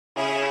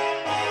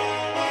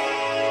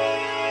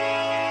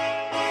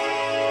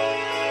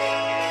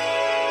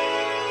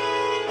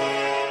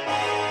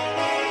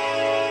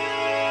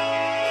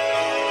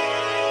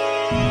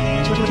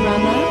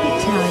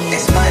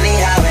It's funny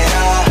how it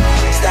all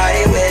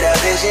started with a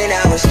vision.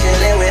 I was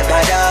chilling with my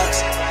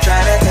dogs,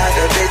 trying to talk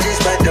to bitches,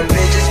 but them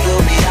bitches blew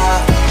me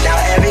off. Now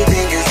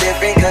everything is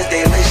different, cause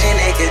they wishing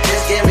they could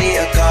just give me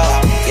a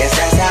call. Yes,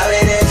 that's how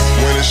it is.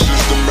 When it's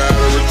just a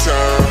matter of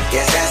time.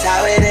 Yes, that's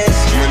how it is.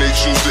 When they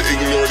choose to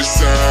ignore the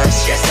signs.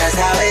 Yes, that's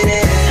how it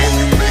is. When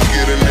you make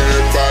it and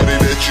everybody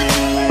that you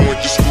knew or went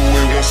to school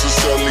with wants to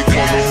suddenly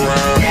come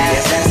around.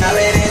 Yes, that's how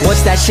it is.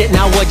 What's that shit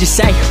now, what'd you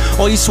say?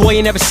 Oh, you swore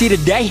you never see the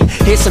day?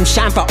 Here's some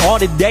shine for all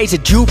the days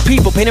that you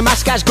people painted my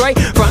skies gray.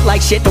 Front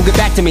like shit, don't get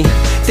back to me.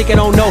 Think I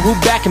don't know who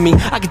backing me.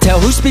 I can tell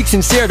who speaks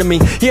sincere to me.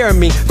 Hearing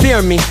me,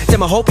 fearing me.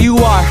 Damn, I hope you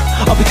are.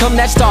 I'll become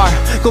that star.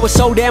 Going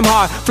so damn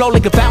hard. Flow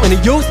like a fountain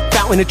of youth,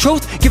 fountain of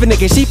truth. Give a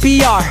nigga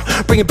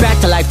CPR. Bring it back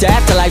to life, to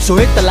afterlife, so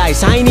hit the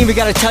lights. I ain't even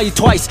gotta tell you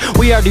twice.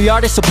 We are the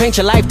artists, so paint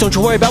your life. Don't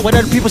you worry about what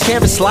other people's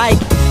canvas like.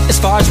 As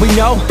far as we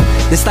know,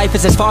 this life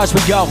is as far as we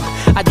go.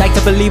 I'd like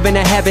to believe in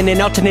a heaven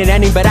and alternate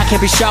ending, but I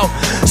can't be sure.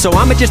 So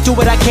I'ma just do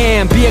what I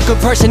can, be a good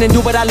person and do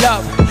what I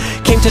love.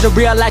 Came to the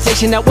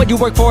realization that what you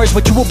work for is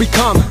what you will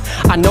become.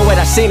 I know it,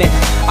 I seen it,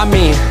 I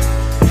mean,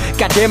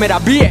 God damn it, I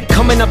be it.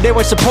 Coming up, they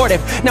were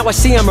supportive. Now I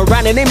see them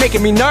around and they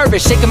making me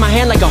nervous. Shaking my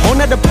hand like a whole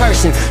nother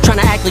person. Trying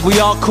to act like we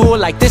all cool,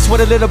 like this with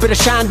a little bit of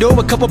shine. Do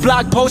a couple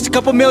blog posts, a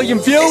couple million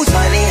views. It's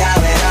funny how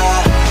it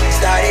all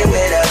started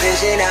with a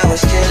vision. I was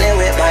chilling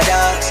with my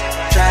dogs,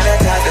 trying to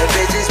talk to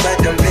bitches, but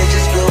them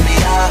bitches blew me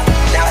off.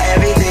 Now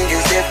everything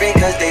is different,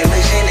 cause they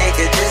wishing they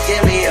could just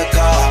give me a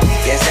call.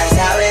 Yes, that's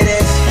how it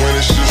is. When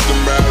it's just a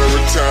matter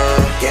of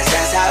time. Yes,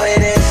 that's how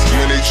it is.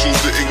 When they choose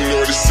to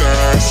ignore the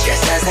signs. Yes,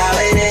 that's how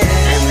it is.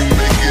 When you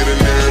make it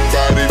and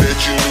everybody that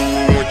you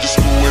knew or went to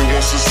school with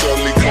wants to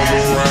suddenly come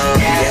around.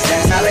 Yes,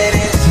 that's how it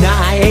is. Nah,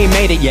 I ain't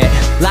made it yet.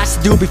 Lots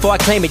to do before I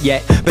claim it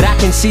yet. But I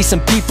can see some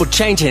people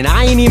changing.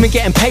 I ain't even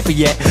getting paper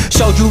yet.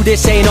 Showed you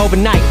this ain't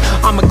overnight.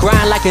 I'ma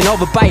grind like an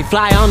overbite.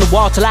 Fly on the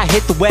wall till I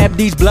hit the web.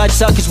 These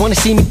bloodsuckers wanna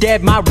see me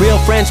dead. My real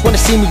friends wanna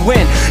see me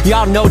win.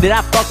 Y'all know that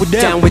I fuck with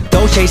them. Down with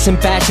those chasing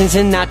passions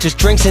and not just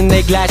drinks in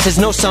their glasses.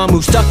 No some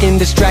who stuck in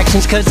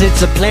distractions, cause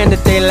it's a plan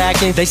that they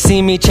lacking. They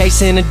see me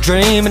chasing a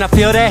dream and I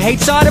feel their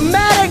hate's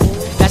automatic.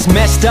 That's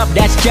messed up,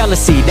 that's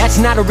jealousy. That's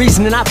not a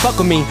reason that I fuck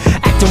with me.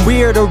 Acting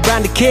weird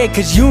around the kid,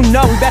 cause you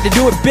know we about to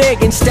do it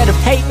big. Instead of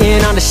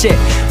hating on the shit,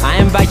 I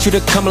invite you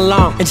to come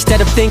along. Instead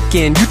of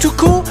thinking you too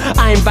cool,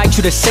 I invite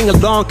you to sing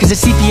along. Cause the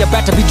CD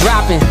about to be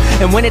dropping,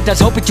 and when it does,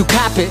 hope that you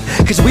cop it.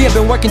 Cause we have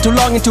been working too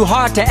long and too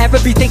hard to ever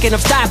be thinking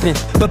of stopping.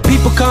 But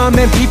people come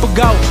and people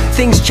go.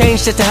 Things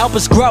change just to help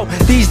us grow.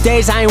 These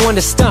days I ain't one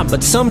to stump,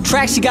 but some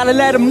tracks you gotta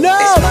let them know.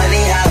 It's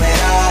funny